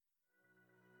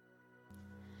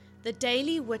The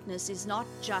Daily Witness is not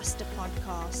just a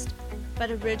podcast,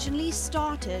 but originally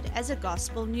started as a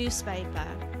gospel newspaper.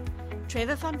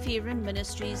 Trevor Van Vieren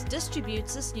Ministries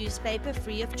distributes this newspaper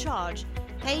free of charge,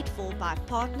 paid for by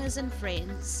partners and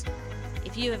friends.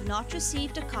 If you have not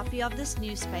received a copy of this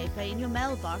newspaper in your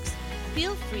mailbox,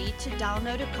 feel free to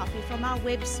download a copy from our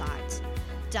website,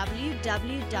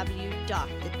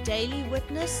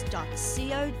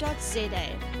 www.thedailywitness.co.za.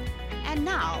 And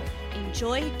now,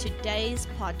 enjoy today's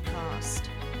podcast.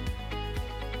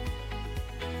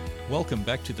 Welcome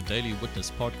back to the Daily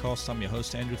Witness podcast. I'm your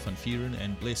host, Andrew Van Vieren,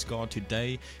 and bless God,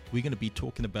 today we're going to be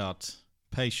talking about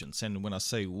patience. And when I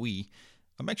say we,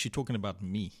 I'm actually talking about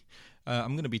me.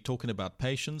 I'm going to be talking about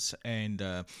patience, and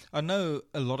I know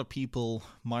a lot of people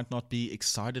might not be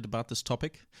excited about this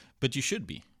topic, but you should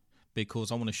be,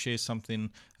 because I want to share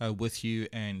something with you,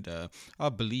 and I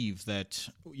believe that,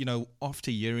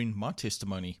 after hearing my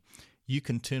testimony, you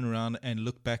can turn around and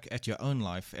look back at your own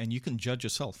life, and you can judge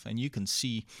yourself, and you can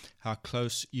see how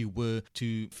close you were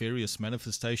to various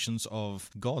manifestations of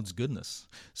God's goodness.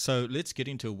 So let's get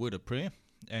into a word of prayer,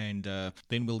 and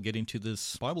then we'll get into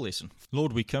this Bible lesson.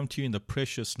 Lord, we come to you in the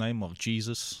precious name of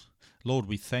Jesus. Lord,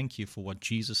 we thank you for what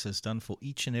Jesus has done for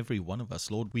each and every one of us.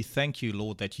 Lord, we thank you,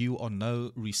 Lord, that you are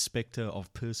no respecter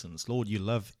of persons. Lord, you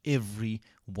love every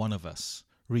one of us,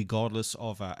 regardless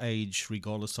of our age,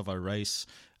 regardless of our race,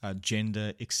 our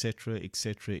gender, etc.,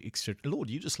 etc., etc.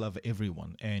 Lord, you just love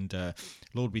everyone. And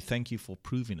Lord, we thank you for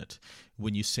proving it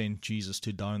when you sent Jesus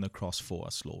to die on the cross for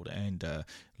us, Lord. And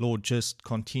Lord, just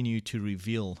continue to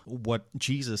reveal what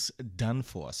Jesus done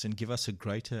for us and give us a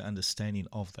greater understanding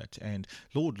of that. And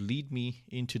Lord, lead me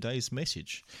in today's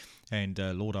message. And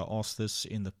Lord, I ask this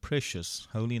in the precious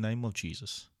holy name of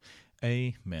Jesus.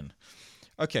 Amen.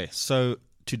 Okay, so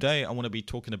today I want to be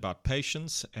talking about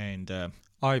patience, and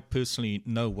I personally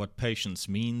know what patience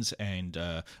means, and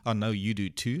I know you do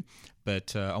too,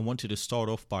 but I wanted to start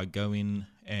off by going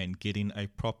and getting a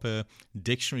proper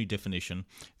dictionary definition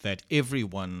that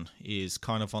everyone is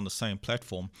kind of on the same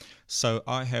platform. So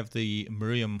I have the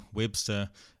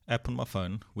Merriam-Webster app on my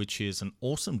phone, which is an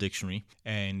awesome dictionary,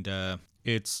 and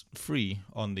it's free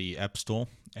on the App Store,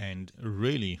 and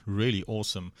really, really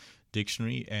awesome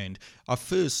dictionary. And I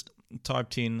first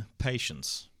typed in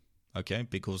patience, okay,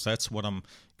 because that's what I'm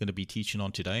going to be teaching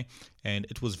on today, and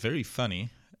it was very funny,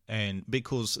 and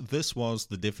because this was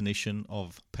the definition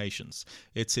of patience.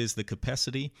 It says the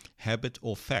capacity, habit,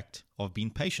 or fact of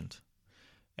being patient.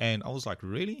 And I was like,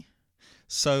 really?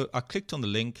 So I clicked on the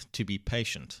link to be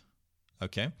patient,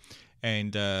 okay,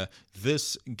 and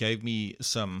this gave me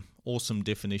some awesome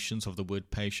definitions of the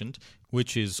word patient,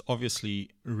 which is obviously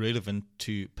relevant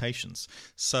to patience.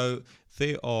 So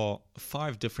there are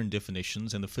 5 different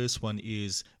definitions, and the first one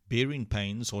is bearing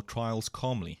pains or trials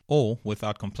calmly or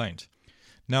without complaint.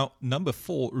 Now, number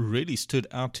 4 really stood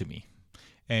out to me,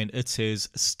 and it says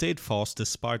steadfast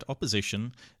despite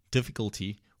opposition,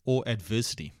 difficulty, or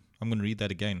adversity. I'm going to read that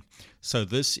again. So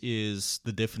this is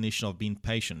the definition of being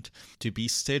patient: to be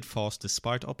steadfast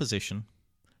despite opposition,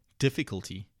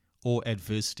 difficulty, or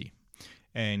adversity.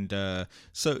 And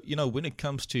so, when it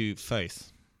comes to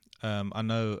faith, I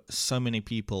know so many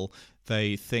people,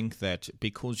 they think that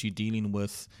because you're dealing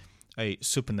with a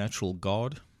supernatural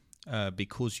God,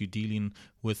 because you're dealing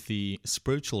with the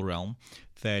spiritual realm,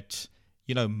 that,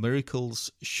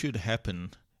 miracles should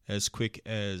happen as quick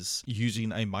as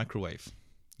using a microwave.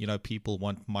 People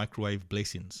want microwave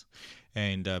blessings,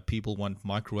 and people want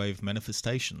microwave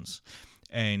manifestations.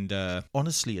 And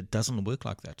honestly, it doesn't work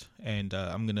like that. And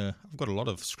I've got a lot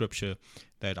of scripture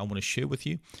that I want to share with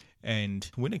you. And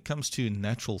when it comes to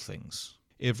natural things,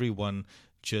 everyone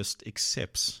just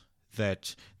accepts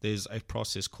that there's a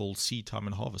process called seed time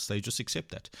and harvest. They just accept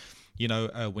that.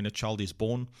 When a child is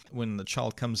born, when the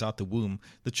child comes out the womb,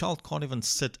 the child can't even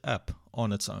sit up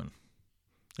on its own.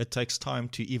 It takes time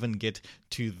to even get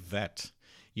to that.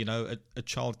 A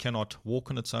child cannot walk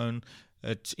on its own.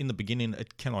 In the beginning,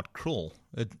 it cannot crawl.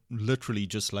 It literally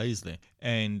just lays there.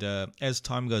 And as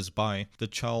time goes by, the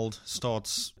child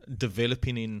starts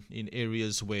developing in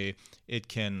areas where it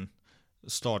can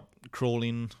start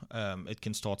crawling, it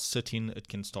can start sitting, it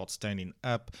can start standing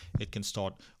up, it can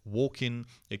start walking,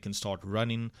 it can start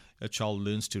running. A child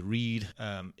learns to read,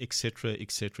 etc.,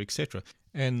 etc., etc.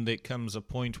 And there comes a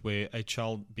point where a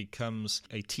child becomes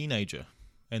a teenager,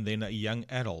 and then a young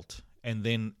adult, and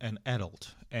then an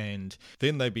adult. And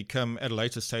then they become, at a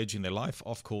later stage in their life,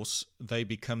 of course, they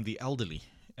become the elderly.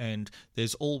 And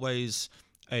there's always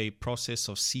a process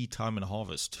of seed time and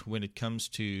harvest when it comes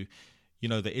to,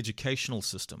 the educational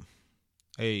system.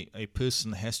 A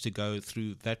person has to go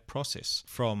through that process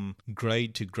from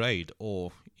grade to grade,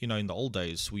 or in the old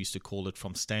days, we used to call it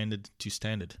from standard to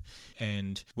standard.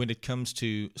 And when it comes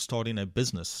to starting a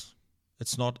business,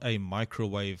 it's not a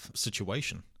microwave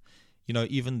situation.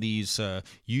 Even these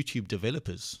YouTube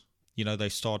developers, they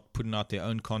start putting out their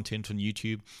own content on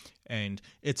YouTube, and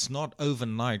it's not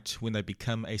overnight when they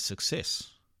become a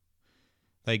success.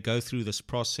 They go through this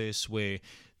process where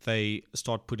they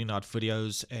start putting out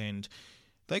videos, and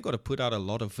they got to put out a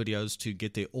lot of videos to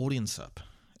get their audience up.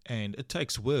 And it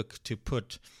takes work to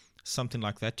put something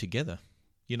like that together.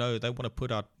 They want to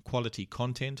put out quality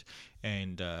content,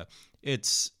 and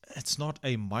it's not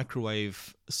a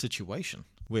microwave situation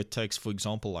where it takes, for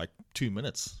example, like 2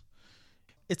 minutes.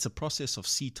 It's a process of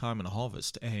seed time and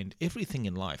harvest, and everything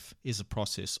in life is a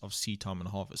process of seed time and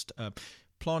harvest.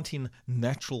 Planting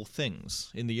natural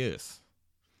things in the earth,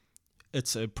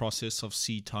 it's a process of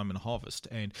seed time and harvest.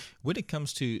 And when it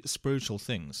comes to spiritual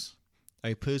things,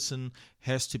 a person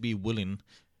has to be willing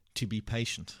to be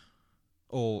patient.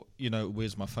 Or,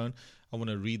 where's my phone? I want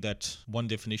to read that one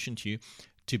definition to you.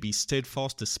 To be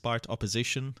steadfast despite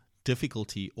opposition,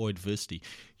 difficulty, or adversity.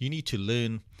 You need to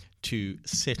learn to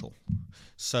settle.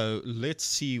 So let's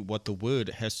see what the word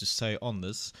has to say on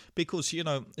this. Because,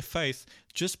 faith,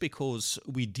 just because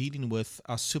we're dealing with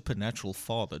our supernatural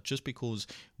Father, just because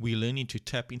we're learning to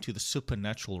tap into the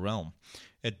supernatural realm,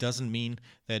 it doesn't mean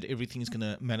that everything's going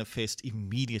to manifest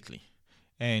immediately.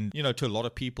 And, to a lot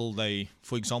of people,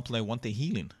 for example, they want their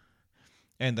healing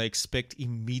and they expect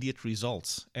immediate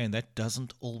results. And that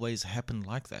doesn't always happen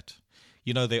like that.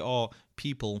 There are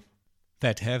people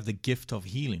that have the gift of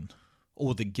healing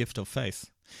or the gift of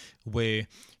faith where,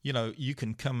 you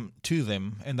can come to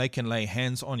them and they can lay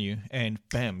hands on you and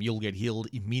bam, you'll get healed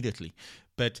immediately.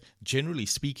 But generally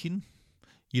speaking,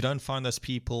 you don't find those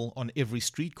people on every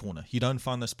street corner. You don't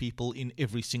find those people in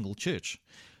every single church.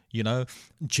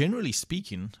 Generally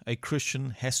speaking, a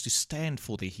Christian has to stand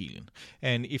for their healing.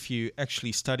 And if you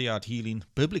actually study out healing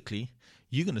biblically,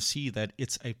 you're going to see that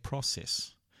it's a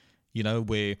process,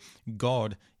 where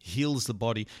God heals the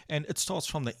body, and it starts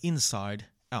from the inside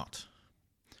out.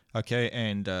 Okay,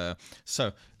 and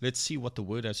so let's see what the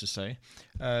word has to say.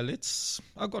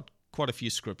 I've got quite a few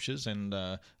scriptures, and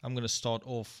I'm going to start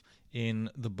off in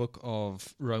the book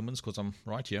of Romans, because I'm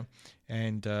right here,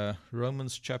 and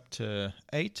Romans chapter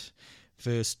 8,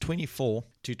 verse 24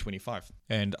 to 25.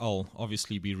 And I'll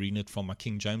obviously be reading it from my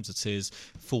King James. It says,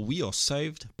 "For we are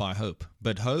saved by hope,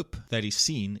 but hope that is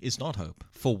seen is not hope.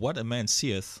 For what a man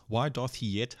seeth, why doth he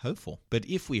yet hope for? But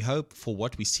if we hope for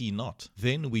what we see not,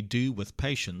 then we do with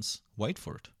patience wait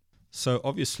for it." So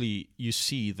obviously you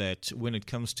see that when it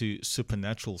comes to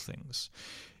supernatural things,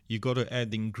 you got to add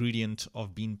the ingredient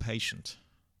of being patient.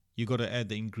 You got to add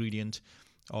the ingredient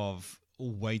of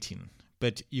waiting.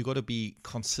 But you got to be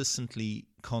consistently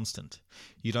constant.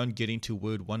 You don't get into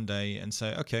word one day and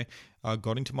say, okay, I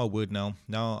got into my word now.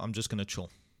 Now I'm just going to chill.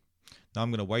 Now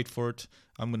I'm going to wait for it.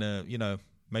 I'm going to,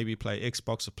 maybe play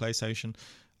Xbox or PlayStation.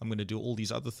 I'm going to do all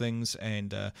these other things.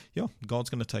 And, God's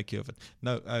going to take care of it.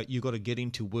 No, you got to get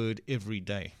into word every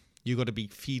day. You got to be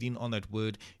feeding on that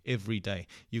word every day.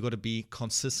 You got to be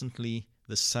consistently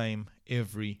the same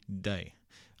every day.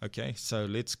 Okay, so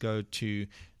let's go to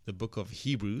the book of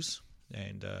Hebrews.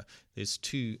 And there's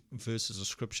 2 verses of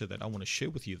scripture that I want to share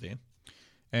with you there.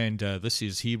 And this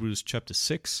is Hebrews chapter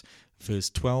 6, verse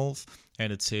 12.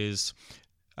 And it says,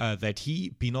 that he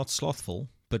be not slothful,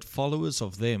 but followers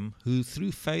of them who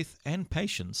through faith and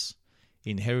patience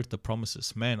inherit the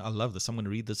promises. Man, I love this. I'm going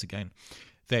to read this again.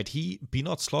 That he be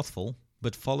not slothful,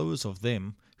 but followers of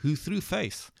them who through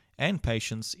faith and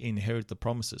patience inherit the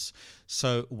promises.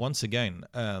 So once again,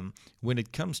 when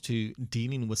it comes to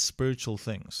dealing with spiritual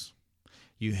things,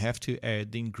 you have to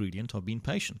add the ingredient of being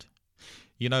patient.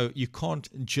 You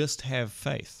can't just have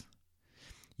faith.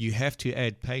 You have to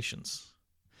add patience.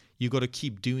 You got to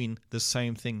keep doing the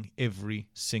same thing every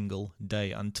single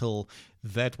day until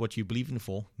that what you're believing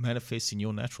for manifests in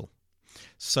your natural.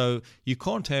 So you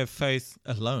can't have faith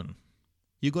alone.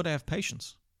 You got to have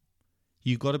patience.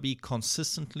 You got to be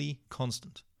consistently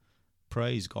constant.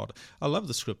 Praise God. I love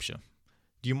the scripture.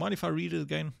 Do you mind if I read it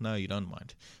again? No, you don't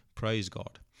mind. Praise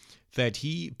God. That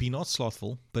he be not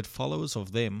slothful, but followers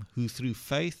of them who through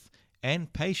faith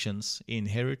and patience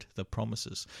inherit the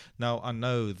promises. Now, I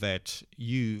know that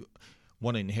you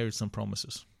want to inherit some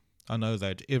promises. I know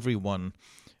that everyone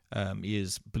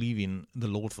is believing the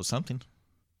Lord for something.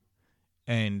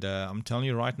 And I'm telling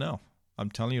you right now,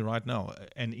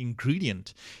 an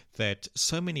ingredient that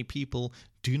so many people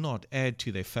do not add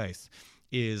to their faith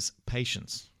is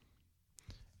patience.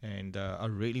 And I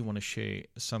really want to share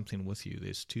something with you.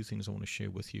 There's 2 things I want to share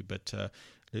with you, but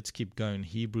let's keep going.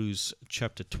 Hebrews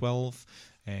chapter 12,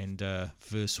 and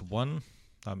verse 1.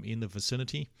 I'm in the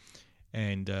vicinity,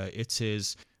 and it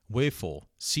says, "Wherefore,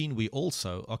 seeing we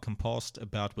also are compassed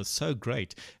about with so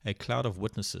great a cloud of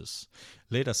witnesses,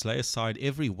 let us lay aside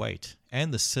every weight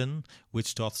and the sin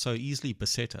which doth so easily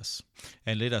beset us,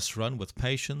 and let us run with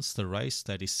patience the race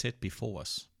that is set before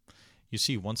us." You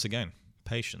see, once again,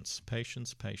 patience,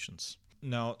 patience, patience.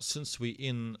 Now, since we're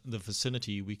in the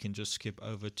vicinity, we can just skip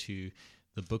over to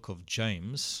the book of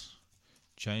James,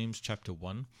 James chapter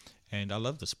 1. And I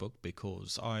love this book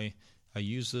because I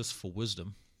use this for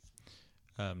wisdom,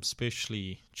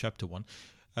 especially chapter 1.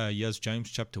 Here's James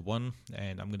chapter 1,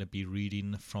 and I'm going to be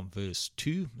reading from verse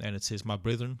 2. And it says, "My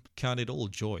brethren, count it all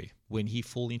joy when ye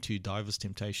fall into divers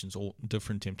temptations," or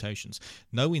different temptations,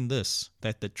 "knowing this,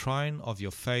 that the trying of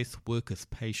your faith worketh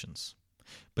patience.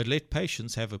 But let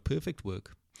patience have a perfect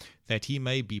work, that he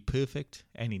may be perfect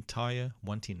and entire,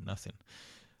 wanting nothing."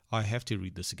 I have to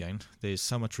read this again. There's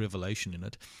so much revelation in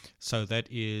it. So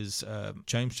that is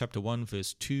James chapter 1,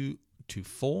 verse 2 to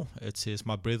 4. It says,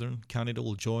 "My brethren, count it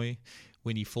all joy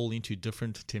when ye fall into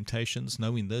different temptations,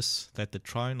 knowing this, that the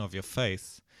trying of your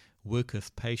faith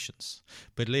worketh patience.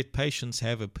 But let patience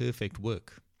have a perfect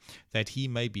work, that he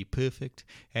may be perfect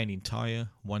and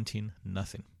entire, wanting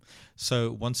nothing."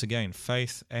 So once again,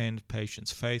 faith and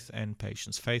patience, faith and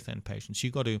patience, faith and patience.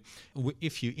 You got to,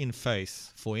 if you're in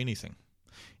faith for anything,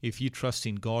 if you trust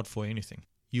in God for anything,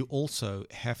 you also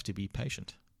have to be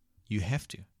patient. You have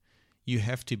to. You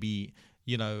have to be,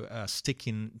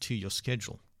 sticking to your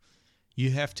schedule.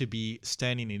 You have to be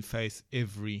standing in faith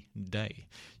every day.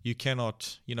 You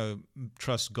cannot,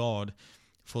 trust God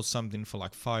for something for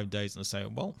like 5 days and say,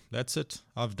 "Well, that's it.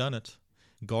 I've done it.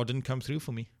 God didn't come through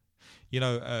for me."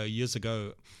 Years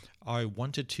ago, I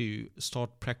wanted to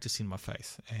start practicing my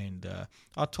faith. And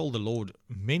I told the Lord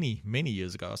many, many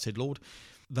years ago, I said, "Lord,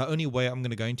 the only way I'm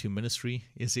going to go into ministry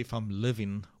is if I'm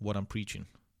living what I'm preaching.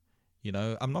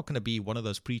 I'm not going to be one of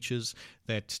those preachers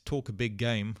that talk a big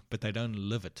game, but they don't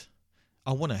live it.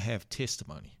 I want to have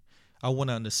testimony. I want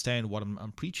to understand what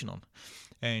I'm preaching on."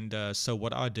 And so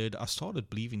what I did, I started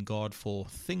believing God for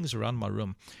things around my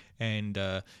room. And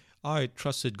I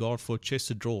trusted God for a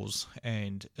chest of drawers,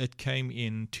 and it came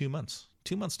in 2 months.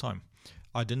 2 months' time.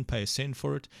 I didn't pay a cent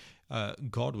for it.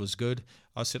 God was good.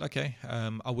 I said, okay,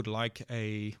 I would like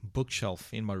a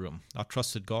bookshelf in my room. I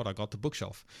trusted God. I got the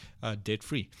bookshelf debt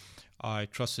free. I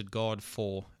trusted God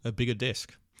for a bigger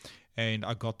desk, and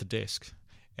I got the desk.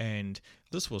 And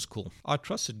this was cool. I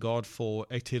trusted God for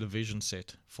a television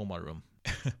set for my room.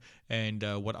 And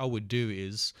what I would do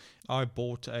is I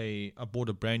bought a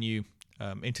brand new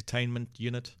entertainment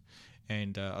unit,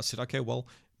 and I said, okay, well,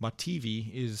 my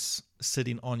TV is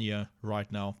sitting on here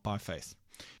right now by faith.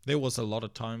 There was a lot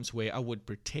of times where I would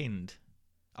pretend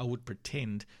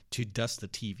to dust the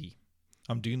TV.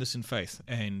 I'm doing this in faith.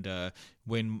 And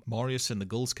when Marius and the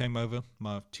girls came over,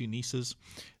 my two nieces,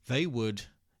 they would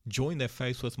join their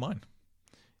faith with mine.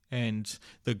 And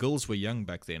the girls were young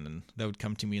back then, and they would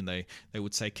come to me and they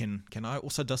would say, can I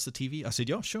also dust the TV? I said,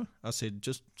 yeah, sure. I said,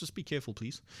 just be careful,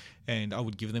 please. And I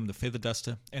would give them the feather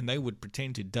duster, and they would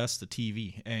pretend to dust the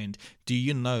TV. And do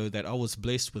you know that I was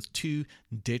blessed with 2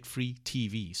 debt-free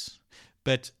TVs?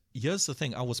 But here's the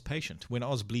thing, I was patient. When I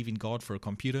was believing God for a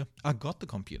computer, I got the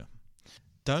computer.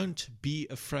 Don't be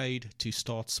afraid to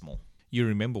start small. You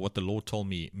remember what the Lord told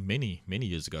me many, many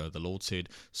years ago. The Lord said,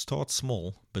 start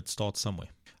small, but start somewhere.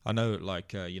 I know,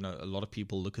 a lot of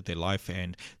people look at their life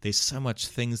and there's so much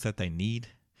things that they need,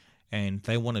 and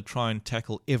they want to try and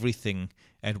tackle everything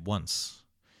at once.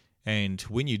 And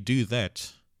when you do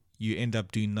that, you end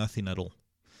up doing nothing at all.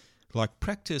 Like,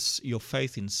 practice your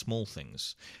faith in small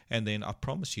things. And then I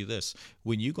promise you this,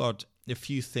 when you got a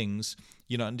few things,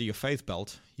 under your faith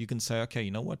belt, you can say, okay,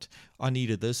 you know what? I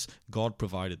needed this, God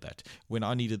provided that. When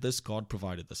I needed this, God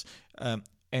provided this.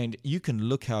 And you can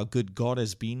look how good God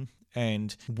has been.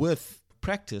 And with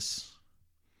practice,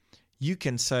 you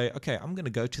can say, okay, I'm going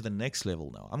to go to the next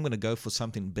level now. I'm going to go for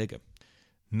something bigger.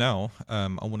 Now, I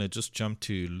want to just jump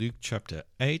to Luke chapter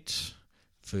 8,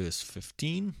 verse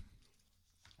 15.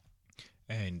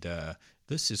 And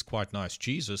this is quite nice.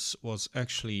 Jesus was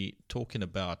actually talking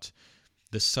about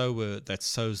the sower that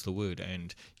sows the word.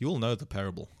 And you all know the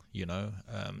parable,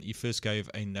 He first gave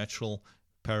a natural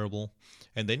parable,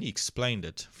 and then he explained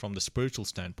it from the spiritual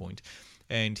standpoint.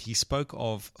 And he spoke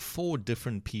of 4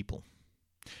 different people.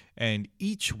 And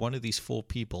each one of these 4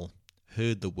 people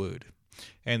heard the word.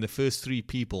 And the first 3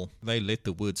 people, they let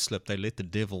the word slip. They let the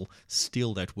devil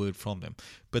steal that word from them.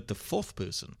 But the fourth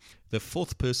person,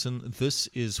 this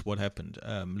is what happened.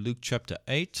 Luke chapter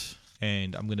 8,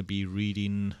 and I'm going to be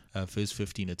reading verse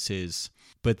 15. It says,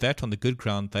 "But that on the good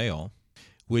ground they are,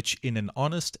 which in an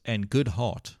honest and good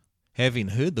heart, having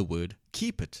heard the word,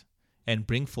 keep it, and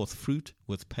bring forth fruit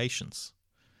with patience.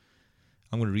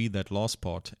 I'm going to read that last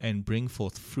part, and bring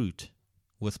forth fruit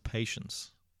with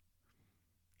patience.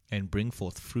 And bring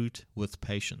forth fruit with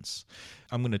patience.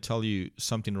 I'm going to tell you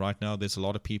something right now. There's a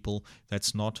lot of people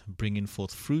that's not bringing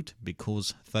forth fruit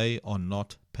because they are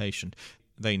not patient.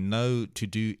 They know to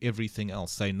do everything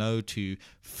else. They know to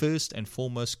first and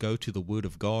foremost go to the Word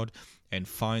of God and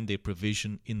find their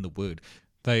provision in the Word.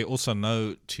 They also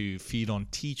know to feed on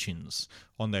teachings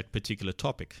on that particular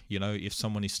topic. You know, if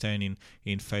someone is standing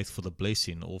in faith for the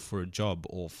blessing or for a job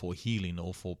or for healing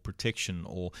or for protection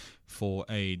or for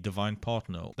a divine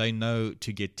partner, they know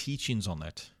to get teachings on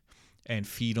that and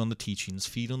feed on the teachings,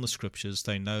 feed on the scriptures.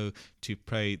 They know to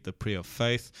pray the prayer of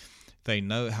faith. They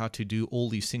know how to do all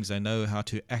these things. They know how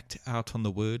to act out on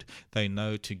the word. They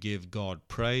know to give God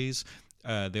praise.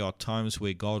 There are times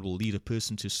where God will lead a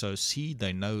person to sow seed.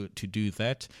 They know to do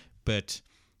that. But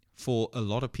for a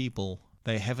lot of people,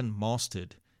 they haven't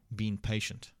mastered being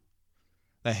patient.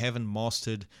 They haven't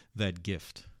mastered that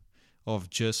gift of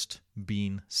just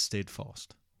being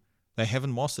steadfast. They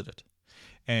haven't mastered it.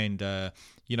 And,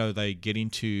 they get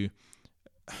into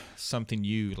something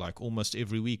new like almost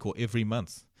every week or every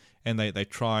month. And they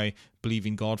try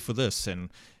believing God for this, and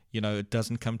it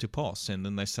doesn't come to pass. And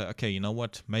then they say, okay, you know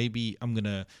what, maybe I'm going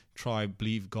to try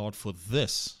believe God for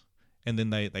this. And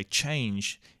then they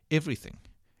change everything.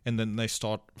 And then they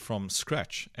start from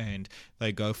scratch, and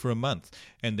they go for a month,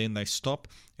 and then they stop,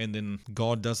 and then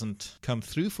God doesn't come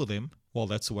through for them. Well,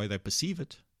 that's the way they perceive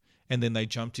it. And then they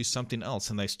jump to something else,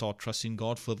 and they start trusting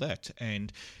God for that.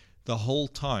 And the whole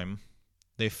time,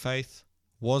 their faith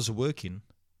was working,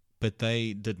 but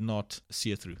they did not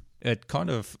see it through. It kind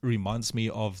of reminds me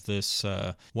of this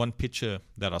one picture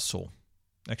that I saw,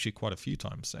 actually quite a few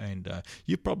times, and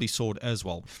you probably saw it as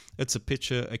well. It's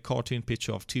a cartoon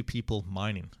picture of two people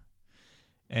mining.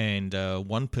 And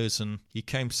one person, he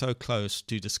came so close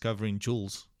to discovering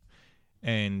jewels,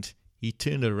 and he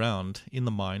turned around in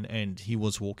the mine and he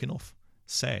was walking off,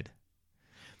 sad.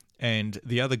 And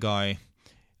the other guy,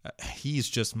 he's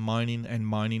just mining and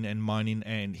mining and mining,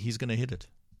 and he's going to hit it.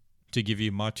 To give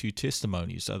you my two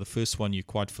testimonies, the first one you're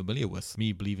quite familiar with,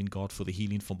 me believing God for the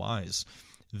healing for my eyes.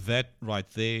 That right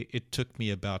there, it took me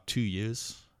about 2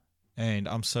 years, and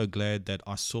I'm so glad that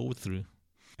I saw it through.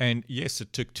 And yes,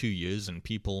 it took 2 years, and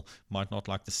people might not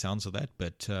like the sounds of that,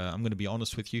 but I'm going to be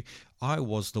honest with you. I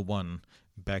was the one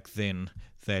back then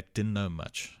that didn't know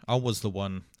much. I was the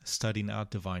one studying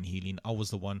out divine healing. I was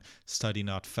the one studying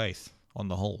out faith on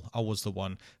the whole. I was the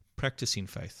one practicing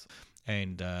faith.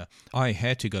 And I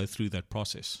had to go through that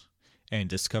process and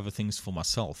discover things for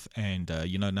myself. And,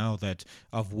 now that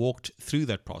I've walked through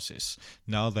that process,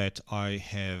 now that I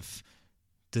have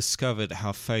discovered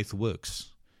how faith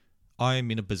works, I am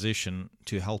in a position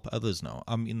to help others now.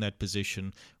 I'm in that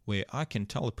position where I can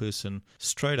tell a person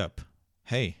straight up,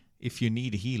 hey, if you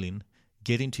need healing,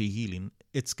 get into healing.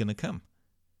 It's going to come.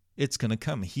 It's going to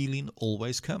come. Healing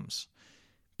always comes.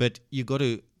 But you got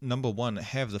to, number one,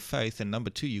 have the faith, and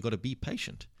number two, you got to be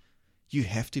patient. You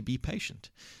have to be patient.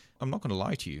 I'm not going to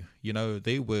lie to you.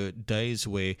 There were days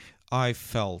where I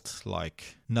felt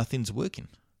like nothing's working.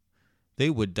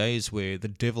 There were days where the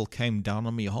devil came down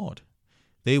on me hard.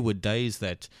 There were days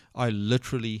that I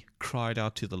literally cried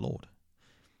out to the Lord.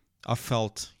 I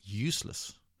felt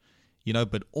useless.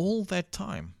 But all that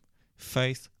time,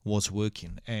 faith was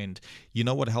working. And you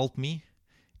know what helped me?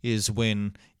 Is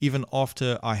when, even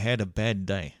after I had a bad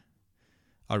day,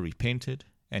 I repented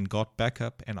and got back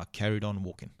up, and I carried on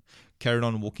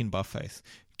walking by faith,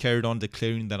 carried on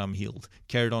declaring that I'm healed,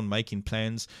 carried on making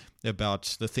plans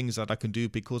about the things that I can do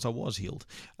because I was healed.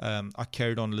 I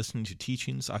carried on listening to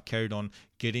teachings. I carried on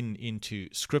getting into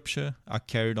scripture. I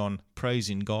carried on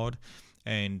praising God.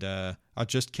 And I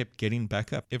just kept getting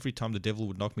back up. Every time the devil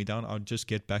would knock me down, I'd just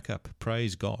get back up.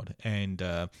 Praise God. And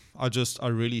I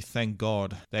really thank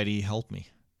God that He helped me.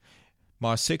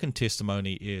 My second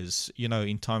testimony is,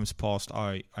 in times past,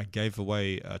 I gave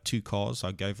away 2 cars.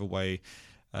 I gave away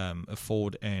a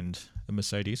Ford and a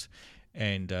Mercedes.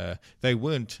 And they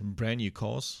weren't brand new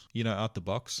cars, out the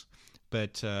box.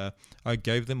 But I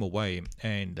gave them away.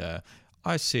 And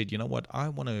I said, you know what? I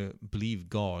want to believe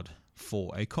God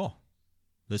for a car.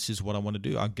 This is what I want to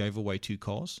do. I gave away 2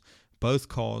 cars. Both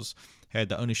cars had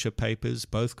the ownership papers.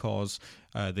 Both cars,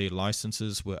 their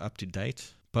licenses were up to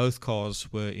date. Both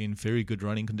cars were in very good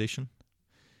running condition.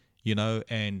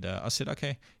 And I said,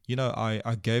 okay,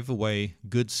 I gave away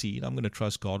good seed. I'm going to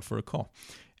trust God for a car.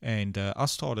 And I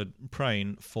started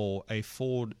praying for a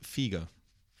Ford Figo.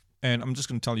 And I'm just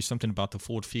going to tell you something about the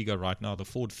Ford Figo right now. The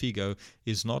Ford Figo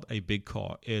is not a big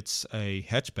car. It's a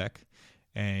hatchback,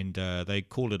 and they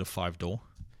call it a 5-door.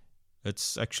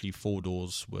 It's actually 4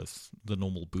 doors with the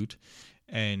normal boot.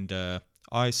 And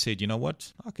I said, you know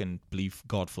what? I can believe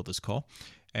God for this car.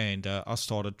 And I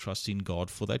started trusting God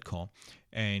for that car.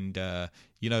 And,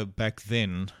 back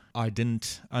then, I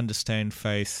didn't understand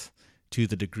faith to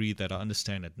the degree that I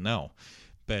understand it now.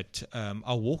 But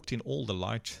I walked in all the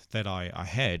light that I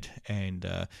had,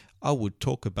 and I would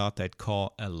talk about that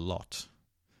car a lot.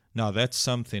 Now, that's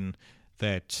something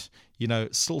that,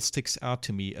 still sticks out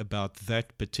to me about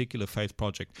that particular faith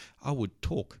project. I would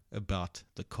talk about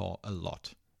the car a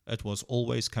lot. It was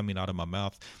always coming out of my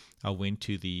mouth. I went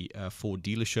to the Ford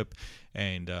dealership,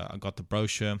 and I got the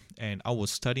brochure, and I was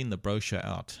studying the brochure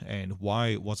out. And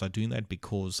why was I doing that?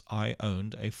 Because I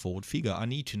owned a Ford Figo. I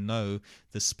need to know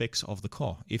the specs of the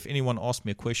car. If anyone asks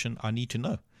me a question, I need to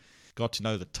know. Got to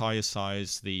know the tire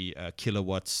size, the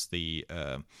kilowatts, the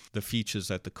features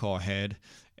that the car had,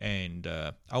 and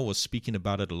I was speaking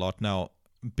about it a lot. Now,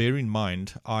 bear in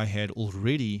mind, I had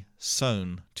already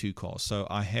sown 2 cars, so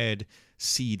I had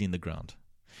seed in the ground.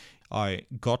 I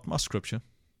got my scripture.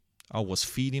 I was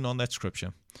feeding on that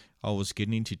scripture. I was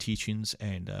getting into teachings,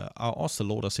 and I asked the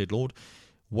Lord, I said, Lord,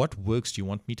 what works do you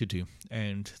want me to do?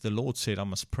 And the Lord said, I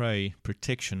must pray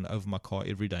protection over my car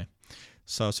every day.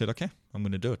 So I said, okay, I'm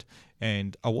going to do it.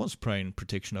 And I was praying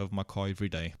protection over my car every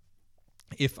day.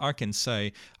 If I can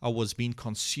say, I was being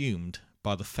consumed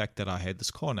by the fact that I had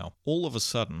this car now. All of a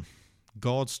sudden,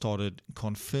 God started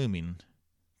confirming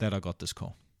that I got this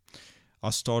car. I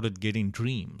started getting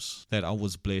dreams that I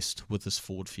was blessed with this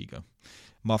Ford Figo.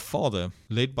 My father,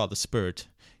 led by the Spirit,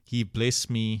 he blessed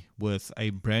me with a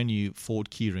brand new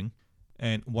Ford Keyring.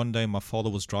 And one day my father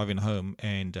was driving home,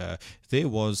 and there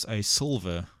was a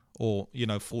silver, or,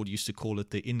 Ford used to call it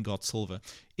the Ingot Silver.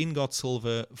 Ingot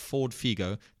Silver Ford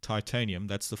Figo Titanium,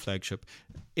 that's the flagship.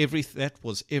 That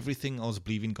was everything I was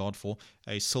believing God for,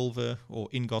 a silver or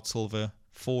Ingot Silver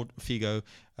Ford Figo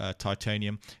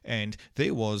Titanium. And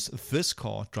there was this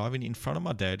car driving in front of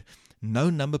my dad,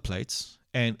 no number plates,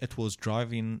 and it was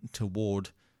driving toward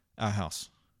our house.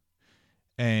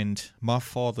 And my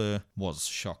father was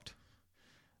shocked.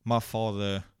 My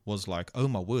father was like, oh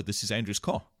my word, this is Andrew's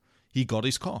car. He got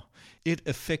his car. It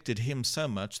affected him so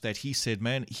much that he said,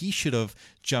 man, he should have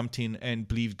jumped in and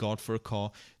believed God for a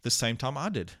car the same time I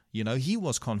did. He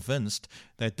was convinced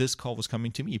that this car was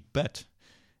coming to me, but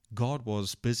God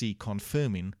was busy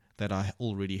confirming that I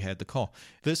already had the car.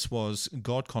 This was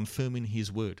God confirming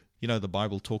His word. The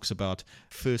Bible talks about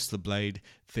first the blade,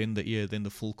 then the ear, then the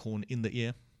full corn in the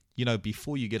ear.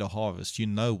 Before you get a harvest,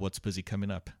 what's busy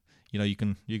coming up. You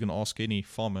can ask any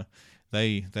farmer.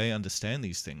 They understand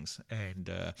these things, and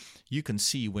you can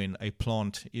see when a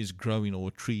plant is growing or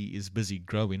a tree is busy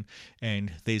growing,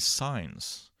 and there's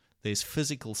signs. There's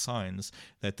physical signs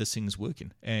that this thing's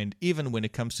working. And even when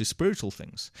it comes to spiritual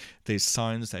things, there's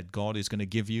signs that God is going to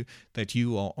give you that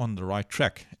you are on the right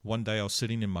track. One day I was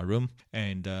sitting in my room,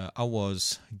 and I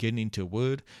was getting into a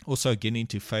word, also getting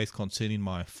into faith concerning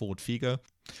my Ford Figo.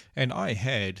 And I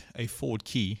had a Ford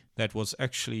key that was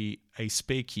actually a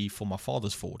spare key for my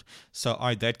father's Ford. So I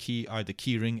had that key, I had the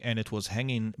key ring, and it was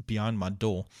hanging behind my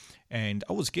door. And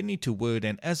I was getting into word,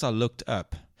 and as I looked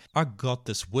up, I got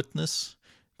this witness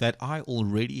that I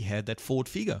already had that Ford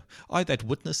Figo. I had that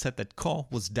witness that car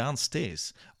was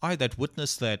downstairs. I had that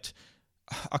witness that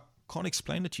I can't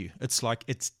explain it to you. It's like,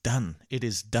 it's done. It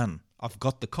is done. I've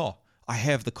got the car. I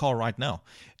have the car right now.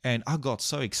 And I got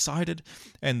so excited.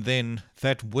 And then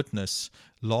that witness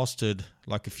lasted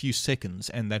like a few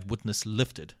seconds, and that witness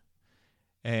lifted.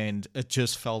 And it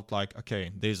just felt like,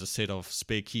 okay, there's a set of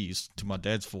spare keys to my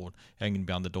dad's Ford hanging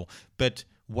behind the door. But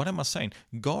what am I saying?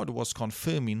 God was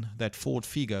confirming that Ford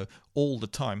Figo all the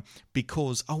time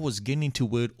because I was getting into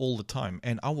word all the time,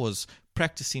 and I was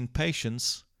practicing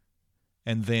patience,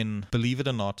 and then, believe it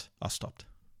or not, I stopped.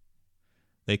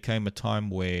 There came a time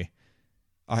where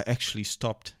I actually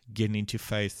stopped getting into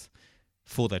faith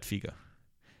for that Figo.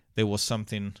 There was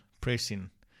something pressing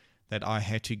that I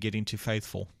had to get into faith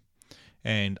for.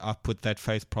 And I put that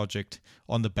faith project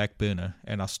on the back burner,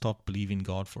 and I stopped believing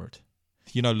God for it.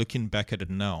 Looking back at it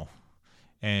now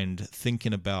and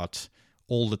thinking about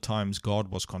all the times God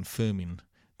was confirming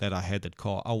that I had that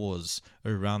car, I was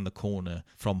around the corner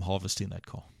from harvesting that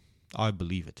car. I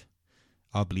believe it.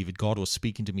 I believe it. God was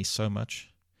speaking to me so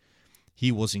much.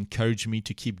 He was encouraging me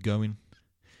to keep going.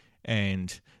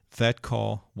 And that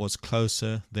car was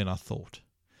closer than I thought.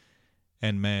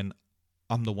 And man,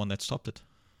 I'm the one that stopped it.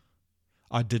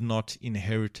 I did not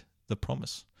inherit the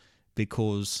promise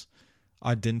because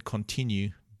I didn't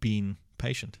continue being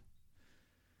patient.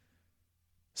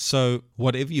 So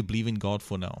whatever you believe in God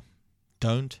for now,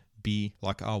 don't be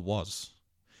like I was.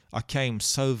 I came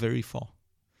so very far.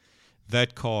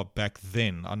 That car back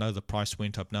then, I know the price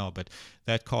went up now, but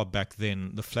that car back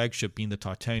then, the flagship being the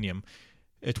titanium,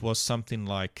 it was something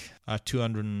like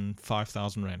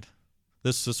 205,000 Rand.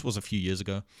 This was a few years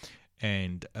ago,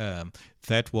 and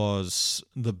that was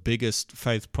the biggest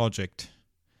faith project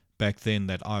back then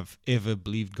that I've ever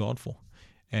believed God for.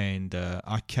 And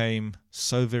I came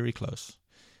so very close,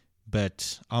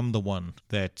 but I'm the one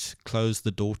that closed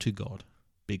the door to God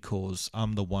because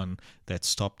I'm the one that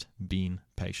stopped being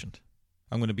patient.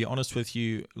 I'm going to be honest with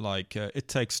you, it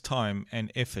takes time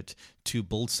and effort to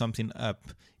build something up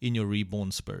in your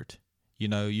reborn spirit. You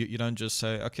know, you don't just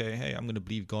say, okay, hey, I'm going to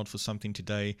believe God for something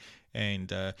today,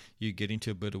 and you get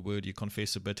into a bit of word, you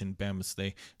confess a bit, and bam, it's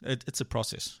there. It's a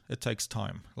process. It takes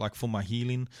time. Like for my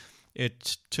healing,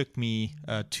 it took me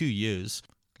 2 years.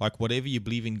 Like whatever you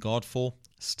believe in God for,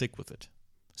 stick with it.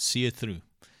 See it through.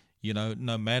 You know,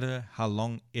 no matter how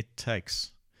long it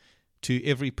takes. To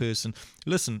every person,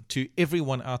 listen, to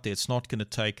everyone out there, it's not going to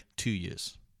take 2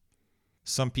 years.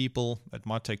 Some people, it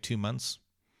might take 2 months.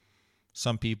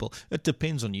 Some people, it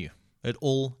depends on you. It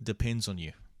all depends on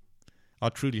you. I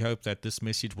truly hope that this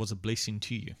message was a blessing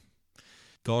to you.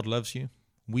 God loves you.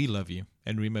 We love you.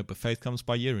 And remember, faith comes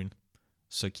by hearing.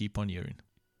 So keep on hearing.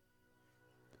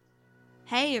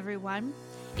 Hey everyone,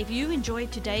 if you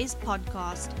enjoyed today's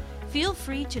podcast, feel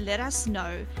free to let us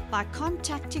know by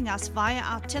contacting us via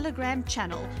our Telegram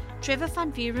channel, Trevor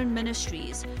Van Vieren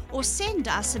Ministries, or send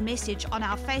us a message on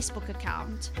our Facebook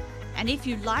account. And if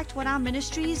you liked what our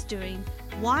ministry is doing,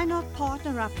 why not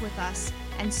partner up with us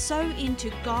and sow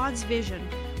into God's vision,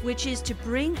 which is to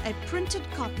bring a printed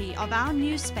copy of our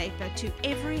newspaper to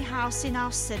every house in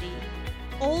our city.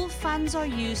 All funds are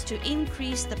used to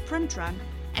increase the print run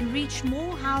and reach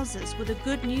more houses with the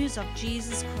good news of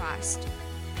Jesus Christ.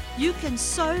 You can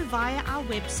sow via our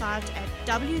website at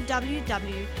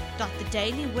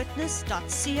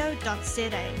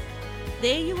www.thedailywitness.co.za.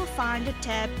 There you will find a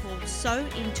tab called Sow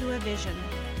into a Vision.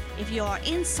 If you are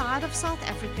inside of South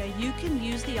Africa, you can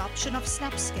use the option of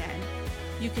SnapScan.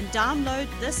 You can download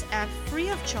this app free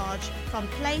of charge from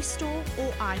Play Store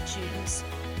or iTunes.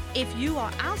 If you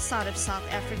are outside of South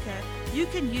Africa, you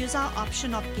can use our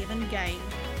option of Give and Gain.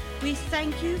 We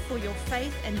thank you for your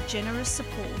faith and generous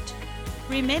support.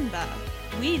 Remember,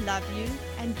 we love you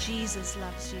and Jesus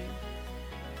loves you.